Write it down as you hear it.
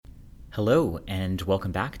Hello, and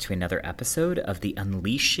welcome back to another episode of the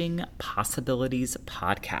Unleashing Possibilities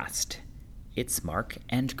podcast. It's Mark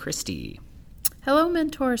and Christy. Hello,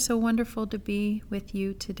 mentor. So wonderful to be with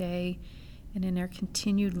you today and in our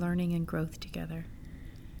continued learning and growth together.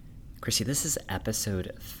 Christy, this is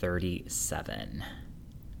episode 37.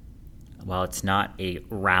 While it's not a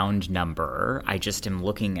round number, I just am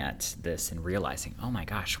looking at this and realizing, oh my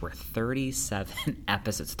gosh, we're 37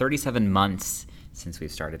 episodes, 37 months since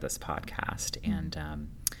we've started this podcast. And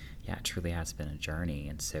it truly has been a journey.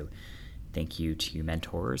 And so thank you to you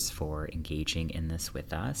mentors for engaging in this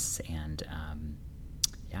with us. And I'm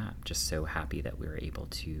just so happy that we were able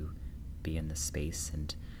to be in this space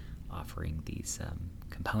and offering these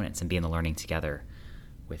components and be in the learning together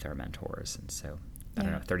with our mentors. And so, I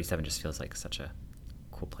don't know, 37 just feels like such a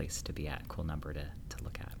cool place to be at, cool number to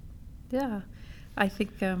look at. Yeah, I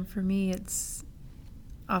think for me it's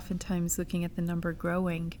oftentimes looking at the number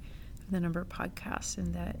growing, the number of podcasts,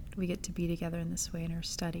 and that we get to be together in this way in our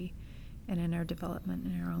study and in our development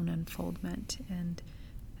and our own unfoldment. And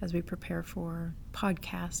as we prepare for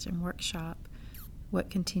podcast and workshop, what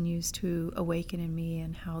continues to awaken in me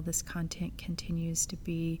and how this content continues to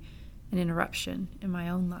be an interruption in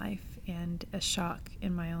my own life and a shock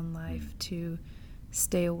in my own life to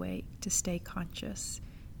stay awake, to stay conscious,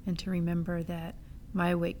 and to remember that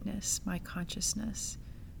my awakeness, my consciousness,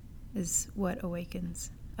 is what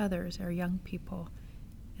awakens others, our young people.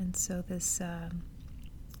 And so this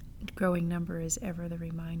growing number is ever the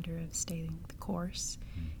reminder of staying the course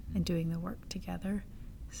and doing the work together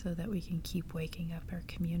so that we can keep waking up our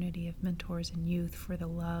community of mentors and youth for the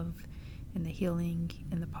love and the healing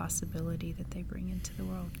and the possibility that they bring into the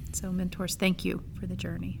world. So mentors, thank you for the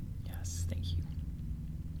journey. Yes, thank you.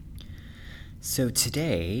 So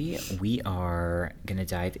today we are going to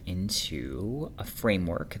dive into a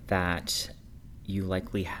framework that you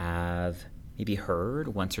likely have maybe heard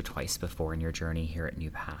once or twice before in your journey here at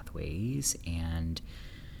New Pathways. And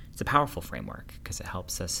it's a powerful framework because it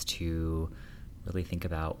helps us to really think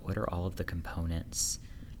about what are all of the components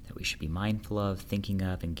that we should be mindful of, thinking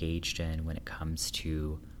of, engaged in when it comes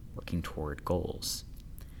to working toward goals.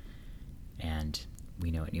 And we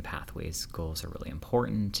know at New Pathways, goals are really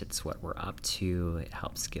important. It's what we're up to. It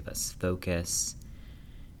helps give us focus.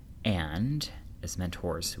 And as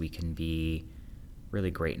mentors, we can be really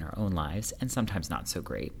great in our own lives and sometimes not so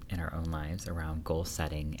great in our own lives around goal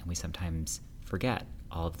setting. And we sometimes forget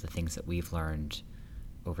all of the things that we've learned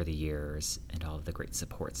over the years and all of the great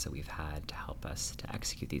supports that we've had to help us to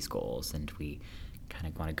execute these goals. And we kind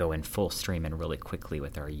of want to go in full stream and really quickly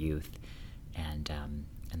with our youth. And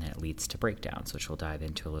then it leads to breakdowns, which we'll dive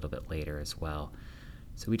into a little bit later as well.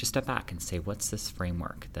 So we just step back and say, what's this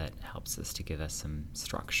framework that helps us to give us some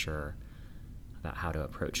structure about how to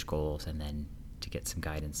approach goals, and then to get some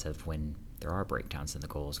guidance of when there are breakdowns in the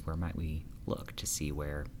goals, where might we look to see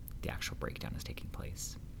where the actual breakdown is taking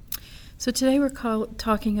place? So today we're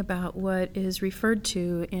talking about what is referred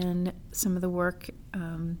to in some of the work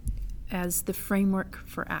as the framework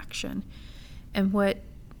for action. And what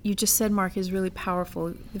you just said, Mark, is really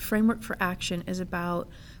powerful. The framework for action is about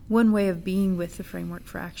one way of being with the framework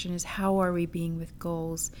for action is how are we being with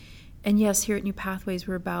goals. And yes, here at New Pathways,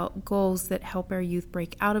 we're about goals that help our youth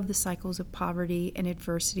break out of the cycles of poverty and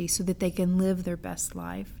adversity so that they can live their best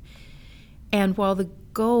life. And while the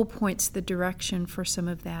goal points the direction for some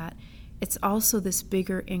of that, it's also this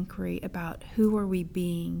bigger inquiry about who are we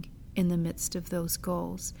being in the midst of those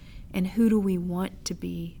goals, and who do we want to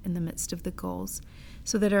be in the midst of the goals,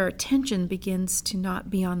 so that our attention begins to not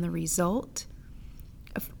be on the result.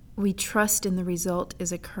 We trust in the result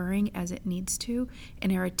is occurring as it needs to,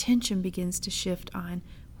 and our attention begins to shift on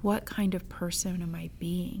what kind of person am I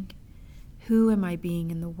being? Who am I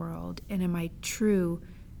being in the world? And am I true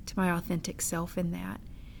to my authentic self in that?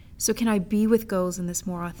 So can I be with goals in this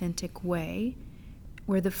more authentic way,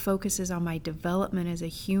 where the focus is on my development as a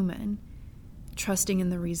human, trusting in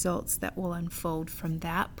the results that will unfold from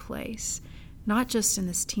that place, not just in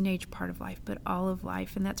this teenage part of life, but all of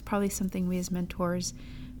life. And that's probably something we as mentors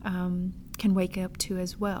can wake up to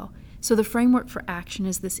as well. So the framework for action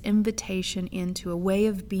is this invitation into a way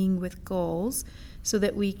of being with goals so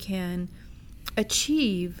that we can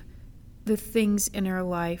achieve the things in our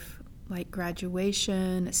life like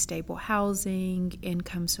graduation, stable housing,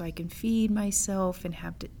 income so I can feed myself and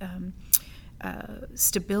have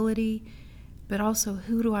stability, but also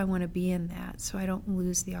who do I want to be in that so I don't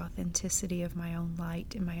lose the authenticity of my own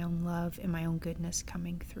light and my own love and my own goodness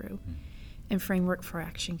coming through. And framework for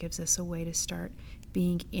action gives us a way to start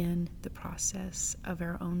being in the process of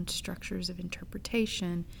our own structures of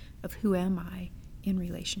interpretation of who am I in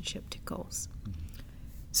relationship to goals.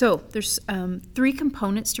 So there's 3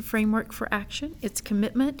 components to framework for action. It's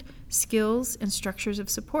commitment, skills, and structures of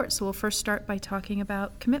support. So we'll first start by talking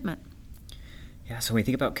about commitment. Yeah, so when we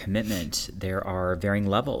think about commitment, there are varying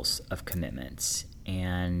levels of commitments,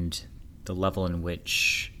 and the level in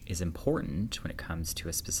which is important when it comes to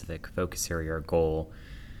a specific focus area or goal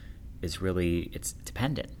is really, it's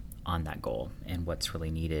dependent on that goal and what's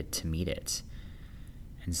really needed to meet it.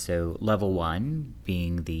 And so level 1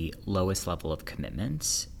 being the lowest level of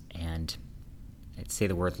commitment, and I'd say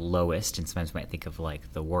the word lowest, and sometimes we might think of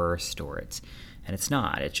like the worst, and it's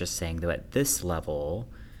not. It's just saying that at this level,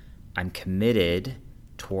 I'm committed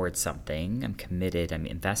towards something, I'm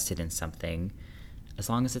invested in something, as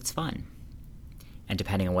long as it's fun. And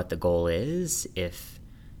depending on what the goal is, if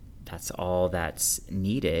that's all that's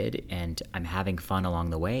needed and I'm having fun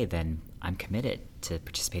along the way, then I'm committed to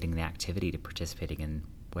participating in the activity, to participating in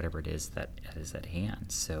whatever it is that is at hand.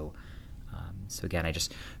 So again, I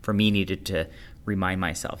just, for me, needed to remind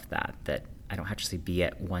myself that I don't have to be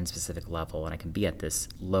at one specific level, and I can be at this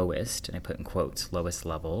lowest, and I put in quotes, lowest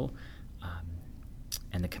level,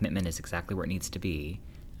 and the commitment is exactly where it needs to be,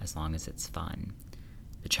 as long as it's fun.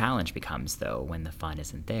 The challenge becomes, though, when the fun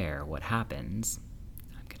isn't there, what happens?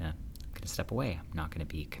 I'm gonna step away. I'm not gonna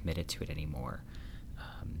be committed to it anymore.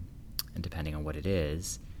 And depending on what it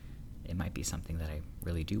is, it might be something that I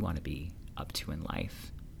really do want to be up to in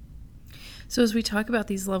life. So as we talk about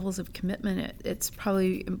these levels of commitment, it's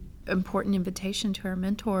probably an important invitation to our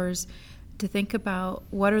mentors to think about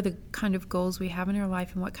what are the kind of goals we have in our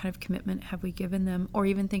life and what kind of commitment have we given them, or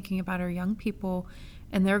even thinking about our young people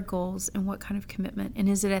and their goals and what kind of commitment, and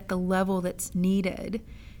is it at the level that's needed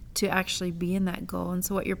to actually be in that goal. And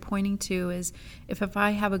so what you're pointing to is if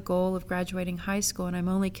I have a goal of graduating high school and I'm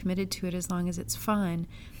only committed to it as long as it's fun,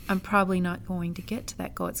 I'm probably not going to get to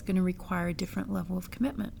that goal. It's going to require a different level of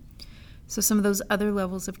commitment. So some of those other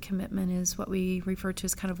levels of commitment is what we refer to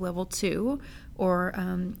as kind of level 2, or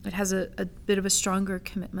it has a bit of a stronger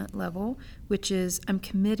commitment level, which is I'm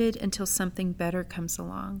committed until something better comes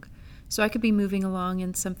along. So I could be moving along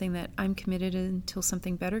in something that I'm committed until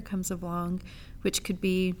something better comes along, which could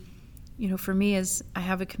be, for me, as I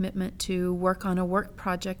have a commitment to work on a work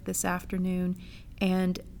project this afternoon,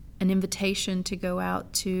 and an invitation to go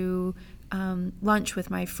out to lunch with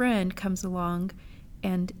my friend comes along,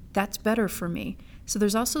 and that's better for me. So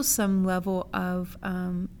there's also some level of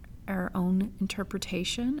our own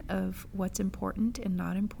interpretation of what's important and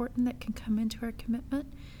not important that can come into our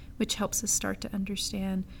commitment, which helps us start to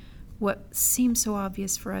understand what seems so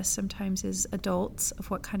obvious for us sometimes as adults of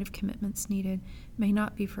what kind of commitment's needed may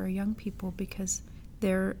not be for our young people, because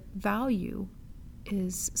their value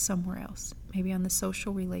is somewhere else, maybe on the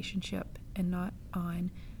social relationship and not on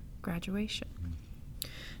graduation.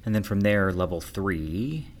 And then from there, level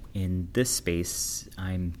 3, in this space,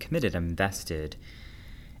 I'm committed, I'm invested,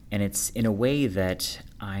 and it's in a way that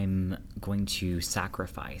I'm going to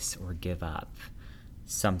sacrifice or give up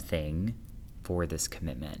something for this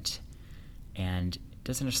commitment. And it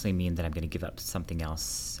doesn't necessarily mean that I'm going to give up something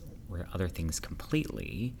else or other things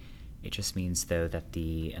completely. It just means, though, that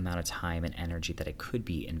the amount of time and energy that I could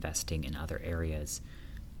be investing in other areas,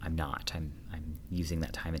 I'm not. I'm using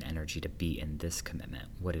that time and energy to be in this commitment,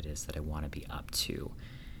 what it is that I want to be up to.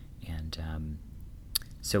 And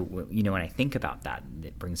so, when I think about that,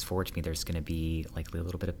 it brings forward to me there's going to be likely a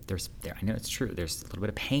little bit of, I know it's true, there's a little bit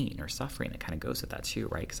of pain or suffering that kind of goes with that too,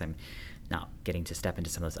 right? Because I'm not getting to step into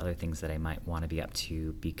some of those other things that I might want to be up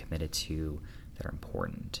to, be committed to, that are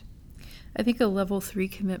important. I think a level 3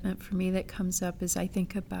 commitment for me that comes up is I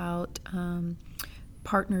think about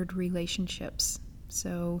partnered relationships.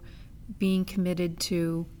 So being committed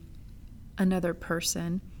to another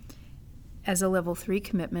person as a level 3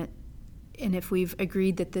 commitment, and if we've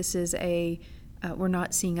agreed that this is we're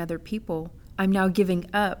not seeing other people, I'm now giving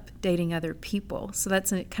up dating other people. So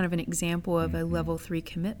that's kind of an example of a level 3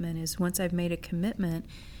 commitment, is once I've made a commitment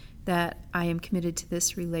that I am committed to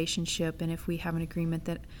this relationship, and if we have an agreement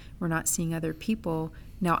that we're not seeing other people,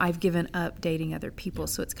 now I've given up dating other people.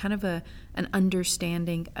 So it's kind of an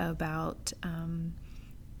understanding about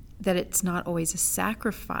that it's not always a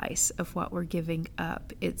sacrifice of what we're giving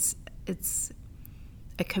up. It's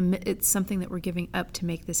something that we're giving up to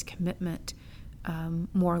make this commitment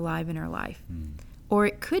more alive in our life. Or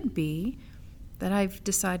it could be that I've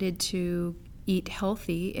decided to eat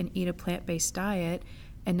healthy and eat a plant-based diet,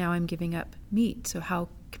 and now I'm giving up meat. So how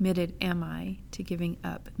committed am I to giving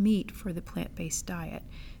up meat for the plant-based diet?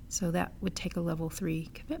 So that would take a level 3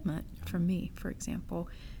 commitment from me, for example.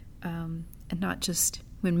 And not just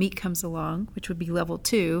when meat comes along, which would be level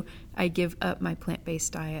 2, I give up my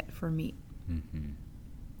plant-based diet for meat.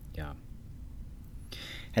 Yeah.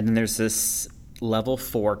 And then there's this level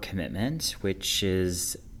 4 commitment, which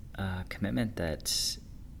is a commitment that,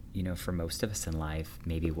 for most of us in life,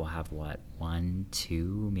 maybe we'll have one,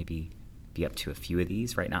 two, maybe be up to a few of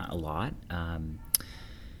these, right? Not a lot.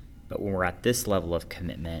 But when we're at this level of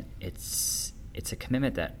commitment, it's a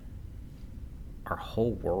commitment that our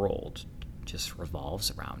whole world just revolves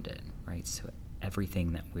around it, right? So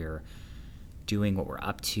everything that we're doing, what we're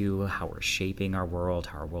up to, how we're shaping our world,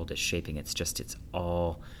 how our world is shaping, it's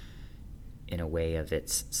all in a way of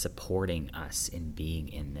it's supporting us in being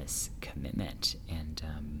in this commitment. And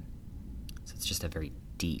so it's just a very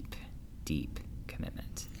deep, deep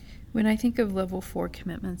commitment. When I think of level 4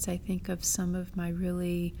 commitments, I think of some of my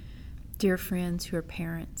really dear friends who are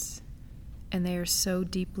parents, and they are so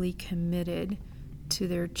deeply committed to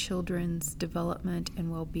their children's development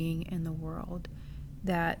and well-being in the world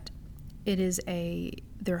that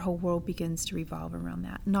their whole world begins to revolve around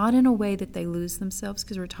that. Not in a way that they lose themselves,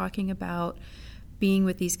 because we're talking about being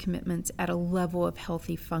with these commitments at a level of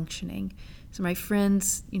healthy functioning. So my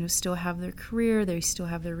friends, still have their career, they still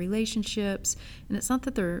have their relationships, and it's not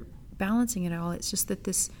that they're balancing it all, it's just that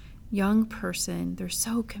this young person, they're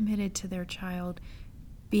so committed to their child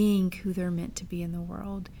being who they're meant to be in the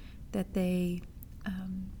world that they,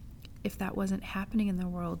 if that wasn't happening in the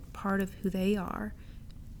world, part of who they are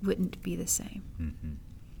wouldn't be the same. Mm-hmm.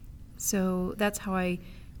 So that's how when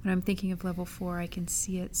I'm thinking of level 4, I can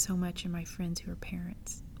see it so much in my friends who are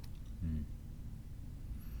parents. Mm.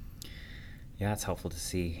 Yeah, it's helpful to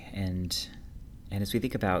see. And as we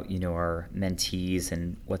think about, our mentees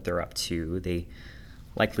and what they're up to, they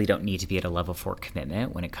likely don't need to be at a level 4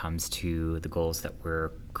 commitment when it comes to the goals that we're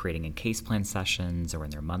creating in case plan sessions or in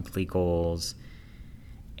their monthly goals.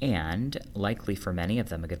 And likely for many of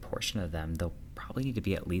them, a good portion of them, they'll probably need to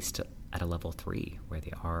be at least at a level 3 where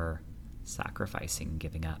they are sacrificing,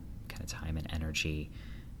 giving up kind of time and energy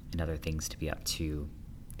and other things to be up to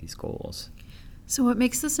these goals. So what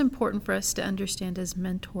makes this important for us to understand as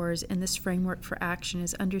mentors in this framework for action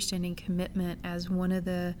is understanding commitment as one of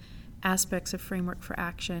the aspects of framework for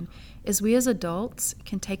action is we as adults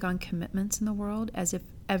can take on commitments in the world as if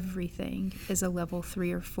everything is a level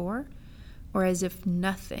 3 or 4, or as if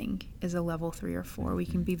nothing is a level 3 or 4. We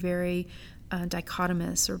can be very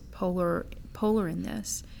dichotomous or polar in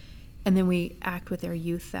this, and then we act with our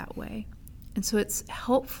youth that way. And so it's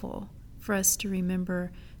helpful for us to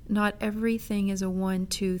remember not everything is a 1,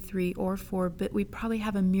 2, 3, or 4, but we probably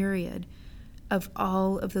have a myriad of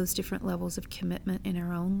all of those different levels of commitment in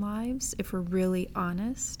our own lives, if we're really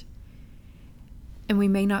honest. And we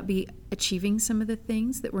may not be achieving some of the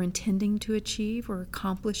things that we're intending to achieve or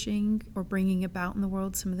accomplishing or bringing about in the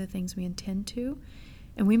world, some of the things we intend to.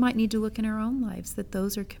 And we might need to look in our own lives that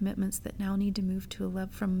those are commitments that now need to move to a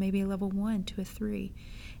level, from maybe a level 1 to a 3.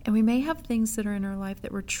 And we may have things that are in our life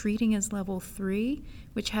that we're treating as level 3,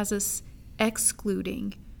 which has us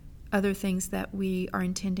excluding other things that we are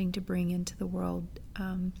intending to bring into the world.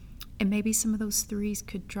 And maybe some of those 3s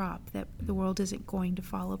could drop, that the world isn't going to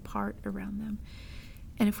fall apart around them.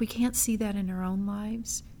 And if we can't see that in our own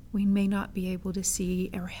lives, we may not be able to see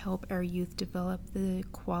or help our youth develop the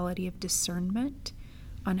quality of discernment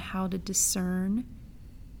on how to discern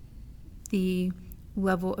the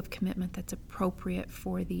level of commitment that's appropriate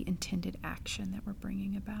for the intended action that we're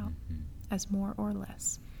bringing about as more or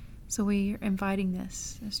less. So we are inviting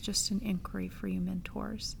this as just an inquiry for you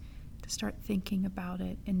mentors to start thinking about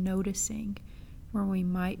it and noticing where we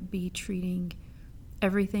might be treating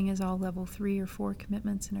everything as all level 3 or 4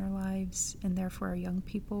 commitments in our lives, and therefore our young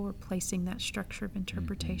people, we're placing that structure of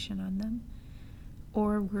interpretation on them.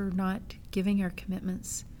 Or we're not giving our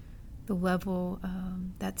commitments the level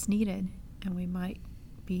that's needed, and we might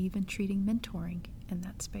be even treating mentoring in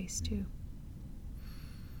that space too.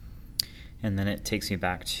 And then it takes me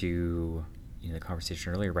back to the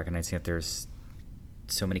conversation earlier, recognizing that there's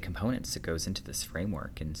so many components that goes into this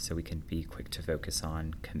framework, and so we can be quick to focus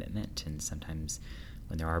on commitment. And sometimes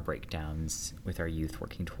when there are breakdowns with our youth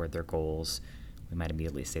working toward their goals, we might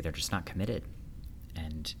immediately say they're just not committed.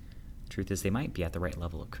 And the truth is they might be at the right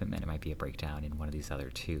level of commitment. It might be a breakdown in one of these other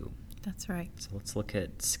 2. That's right. So let's look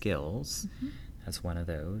at skills as one of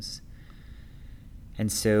those.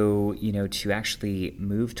 And so, to actually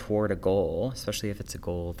move toward a goal, especially if it's a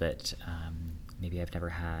goal that maybe I've never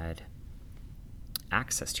had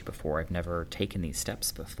access to before, I've never taken these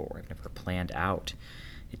steps before, I've never planned out,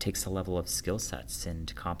 it takes a level of skill sets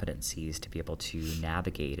and competencies to be able to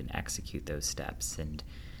navigate and execute those steps and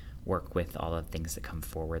work with all of the things that come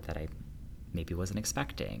forward that I maybe wasn't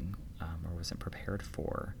expecting or wasn't prepared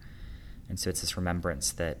for. And so it's this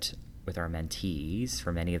remembrance that with our mentees,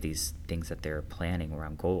 for many of these things that they're planning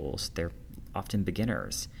around goals, they're often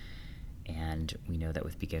beginners. And we know that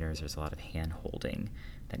with beginners, there's a lot of hand-holding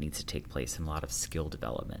that needs to take place and a lot of skill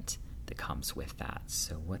development that comes with that.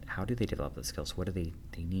 So how do they develop those skills? What do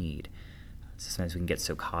they need? So sometimes we can get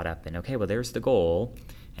so caught up in, okay, well, there's the goal.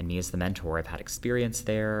 And me as the mentor, I've had experience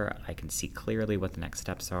there. I can see clearly what the next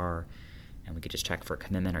steps are. And we could just check for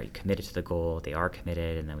commitment. Are you committed to the goal? They are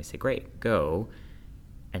committed. And then we say, great, go.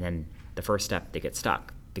 And then the first step, they get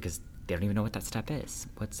stuck because they don't even know what that step is.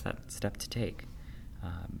 What's that step to take?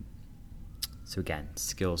 So again,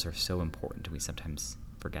 skills are so important. We sometimes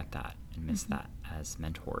forget that and miss that as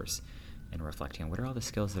mentors and reflecting on what are all the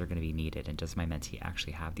skills that are going to be needed, and does my mentee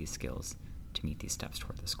actually have these skills to meet these steps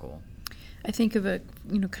toward this goal? I think of a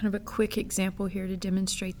kind of a quick example here to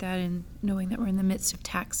demonstrate that, and knowing that we're in the midst of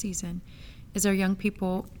tax season, is our young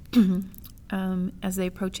people as they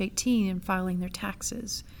approach 18 and filing their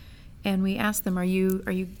taxes, and we ask them, are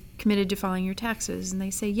you committed to filing your taxes? And they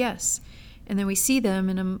say yes, and then we see them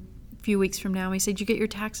in a few weeks from now, and we say, did you get your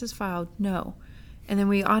taxes filed? No. And then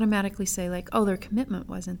we automatically say, like, oh, their commitment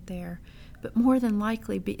wasn't there. But more than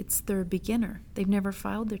likely, they're a beginner. They've never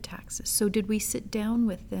filed their taxes. So did we sit down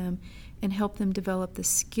with them and help them develop the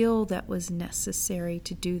skill that was necessary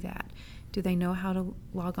to do that? Do they know how to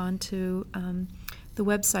log on to the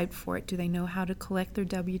website for it? Do they know how to collect their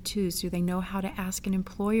W-2s? Do they know how to ask an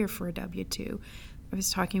employer for a W-2? I was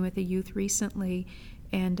talking with a youth recently,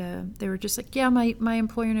 and they were just like, yeah, my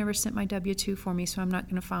employer never sent my W-2 for me, so I'm not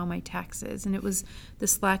going to file my taxes. And it was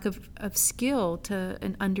this lack of skill to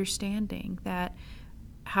an understanding that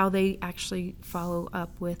how they actually follow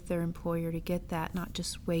up with their employer to get that, not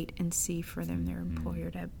just wait and see for their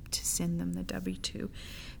employer to send them the W-2.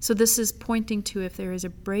 So this is pointing to if there is a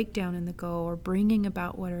breakdown in the goal or bringing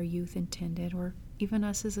about what our youth intended, or even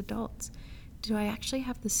us as adults, do I actually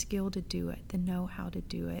have the skill to do it, the know-how to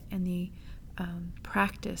do it, and the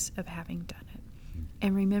practice of having done it?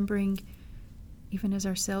 And remembering, even as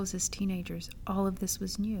ourselves as teenagers, all of this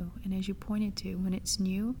was new. And as you pointed to, when it's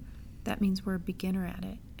new, that means we're a beginner at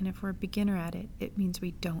it. And if we're a beginner at it, it means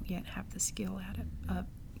we don't yet have the skill at it.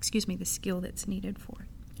 The skill that's needed for it.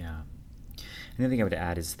 Yeah. Another thing I would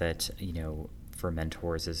add is that, for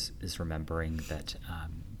mentors is remembering that,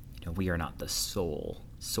 we are not the sole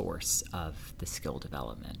source of the skill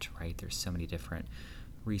development, right? There's so many different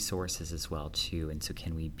resources as well too, and so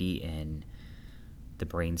can we be in the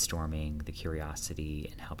brainstorming, the curiosity,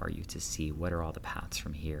 and help our youth to see what are all the paths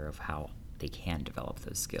from here of how they can develop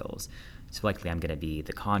those skills. So likely I'm going to be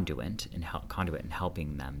the conduit in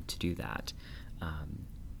helping them to do that, but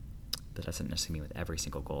that doesn't necessarily mean with every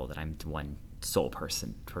single goal that I'm the one sole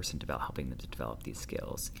person helping them to develop these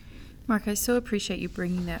skills. Mark, I so appreciate you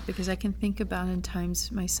bringing that, because I can think about in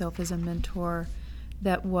times myself as a mentor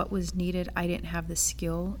that what was needed I didn't have the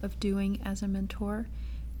skill of doing as a mentor,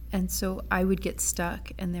 and so I would get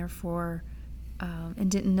stuck, and therefore and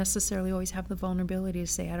didn't necessarily always have the vulnerability to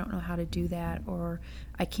say I don't know how to do that, or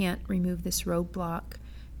I can't remove this roadblock,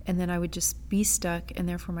 and then I would just be stuck, and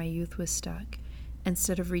therefore my youth was stuck,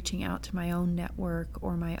 instead of reaching out to my own network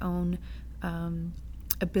or my own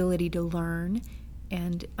ability to learn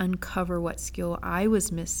and uncover what skill I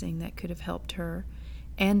was missing that could have helped her,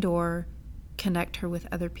 and or connect her with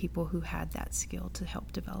other people who had that skill to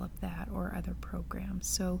help develop that, or other programs.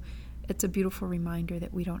 So it's a beautiful reminder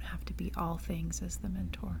that we don't have to be all things as the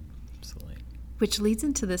mentor. Absolutely. Which leads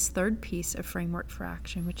into this third piece of Framework for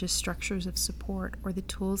Action, which is structures of support, or the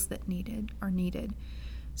tools that are needed.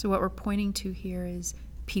 So what we're pointing to here is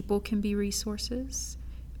people can be resources,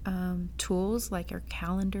 tools like our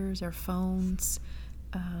calendars, our phones,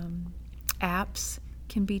 apps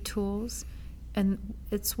can be tools, and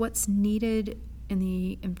it's what's needed in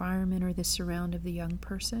the environment or the surround of the young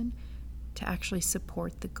person to actually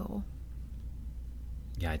support the goal.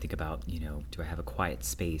 Yeah, I think about, do I have a quiet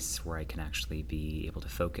space where I can actually be able to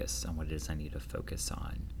focus on what it is I need to focus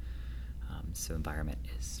on? So environment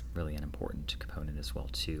is really an important component as well,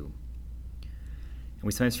 too. And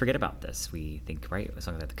we sometimes forget about this. We think, right, as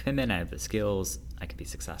long as I have the commitment, I have the skills, I can be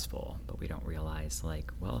successful. But we don't realize,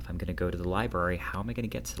 if I'm going to go to the library, how am I going to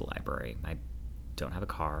get to the library? I don't have a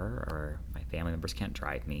car, or my family members can't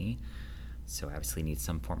drive me. So I obviously need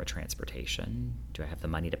some form of transportation. Do I have the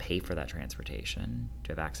money to pay for that transportation? Do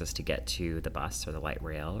I have access to get to the bus or the light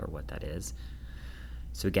rail, or what that is?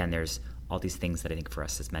 So again, there's all these things that I think for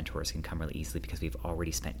us as mentors can come really easily because we've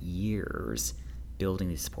already spent years building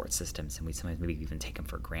these support systems, and we sometimes maybe even take them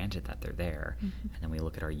for granted that they're there. Mm-hmm. And then we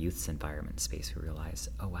look at our youth's environment space, we realize,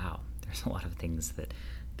 oh wow, there's a lot of things that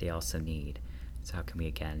they also need. So how can we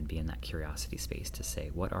again be in that curiosity space to say,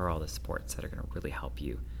 what are all the supports that are going to really help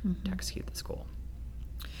you to execute this goal?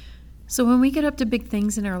 So when we get up to big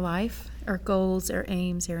things in our life, our goals, our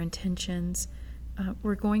aims, our intentions,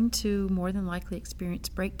 we're going to more than likely experience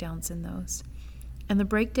breakdowns in those. And the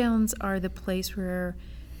breakdowns are the place where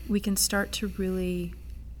we can start to really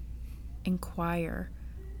inquire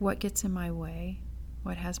what gets in my way,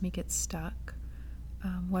 what has me get stuck,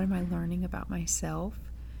 what am I learning about myself,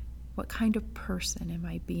 what kind of person am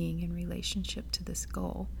I being in relationship to this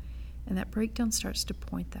goal. And that breakdown starts to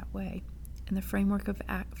point that way. And the framework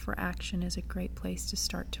for action is a great place to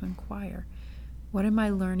start to inquire. What am I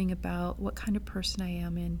learning about what kind of person I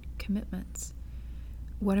am in commitments?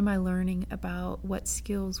 What am I learning about what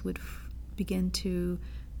skills would begin to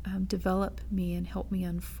develop me and help me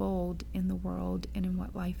unfold in the world and in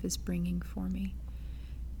what life is bringing for me?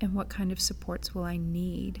 And what kind of supports will I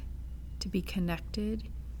need to be connected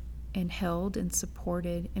and held and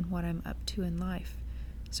supported in what I'm up to in life?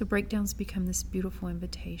 So breakdowns become this beautiful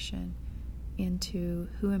invitation into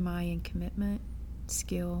who am I in commitment,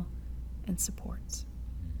 skill, and supports.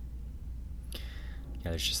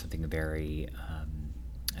 Yeah, there's just something very,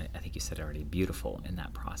 I think you said already, beautiful in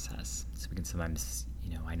that process. So we can sometimes,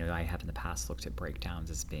 I know I have in the past looked at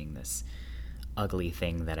breakdowns as being this ugly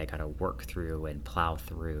thing that I got to work through and plow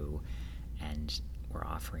through, and we're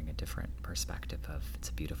offering a different perspective of it's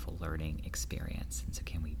a beautiful learning experience. And so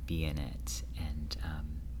can we be in it and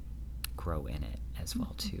grow in it as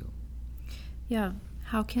well too? Yeah.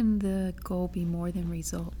 How can the goal be more than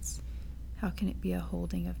results? How can it be a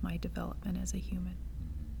holding of my development as a human?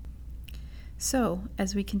 So,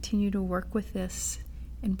 as we continue to work with this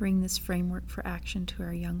and bring this framework for action to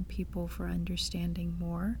our young people for understanding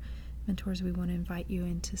more, mentors, we want to invite you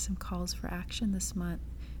into some calls for action this month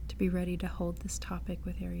to be ready to hold this topic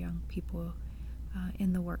with our young people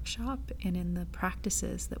in the workshop and in the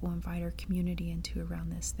practices that we'll invite our community into around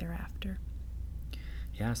this thereafter.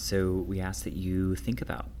 Yeah, so we ask that you think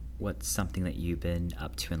about what's something that you've been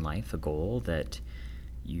up to in life, a goal that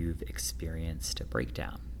you've experienced a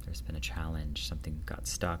breakdown. There's been a challenge, something got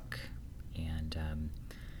stuck, and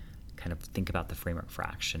kind of think about the framework for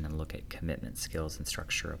action and look at commitment, skills, and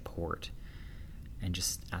structure report. And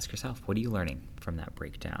just ask yourself, what are you learning from that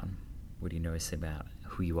breakdown? What do you notice about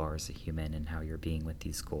who you are as a human and how you're being with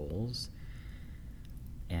these goals?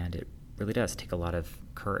 And it really does take a lot of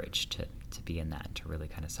courage to be in that, to really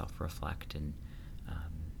kind of self-reflect and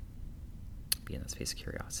be in that space of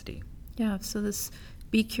curiosity. Yeah, so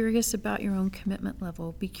be curious about your own commitment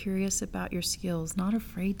level. Be curious about your skills. Not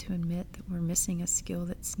afraid to admit that we're missing a skill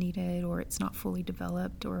that's needed, or it's not fully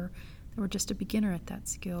developed, or that we're just a beginner at that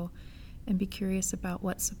skill. And be curious about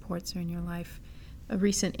what supports are in your life. A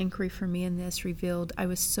recent inquiry for me in this revealed I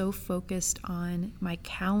was so focused on my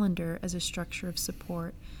calendar as a structure of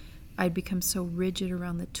support. I'd become so rigid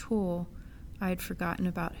around the tool, I had forgotten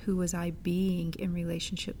about who was I being in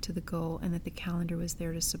relationship to the goal, and that the calendar was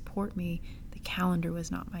there to support me. The calendar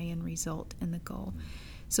was not my end result in the goal.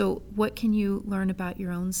 So what can you learn about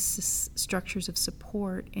your own structures of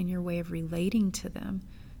support and your way of relating to them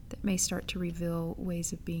that may start to reveal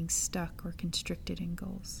ways of being stuck or constricted in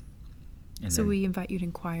goals? And so we invite you to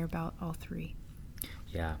inquire about all three.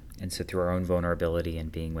 Yeah, and so through our own vulnerability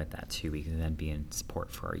and being with that too, we can then be in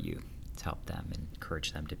support for our youth to help them and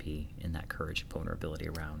encourage them to be in that courage and vulnerability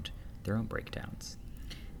around their own breakdowns.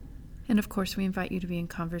 And of course, we invite you to be in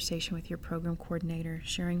conversation with your program coordinator,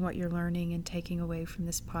 sharing what you're learning and taking away from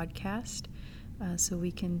this podcast, so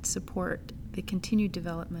we can support the continued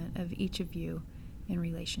development of each of you in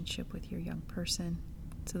relationship with your young person,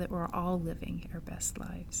 so that we're all living our best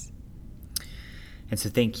lives. And so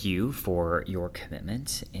thank you for your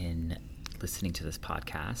commitment in listening to this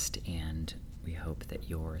podcast, and we hope that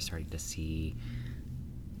you're starting to see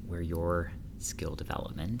where your skill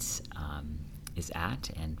development is at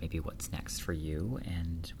and maybe what's next for you.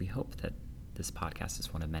 And we hope that this podcast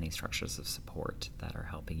is one of many structures of support that are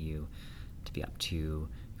helping you to be up to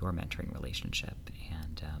your mentoring relationship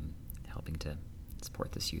and helping to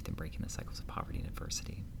support this youth in breaking the cycles of poverty and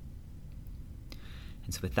adversity.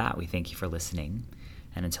 And so with that, we thank you for listening.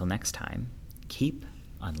 And until next time, keep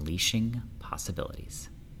unleashing possibilities.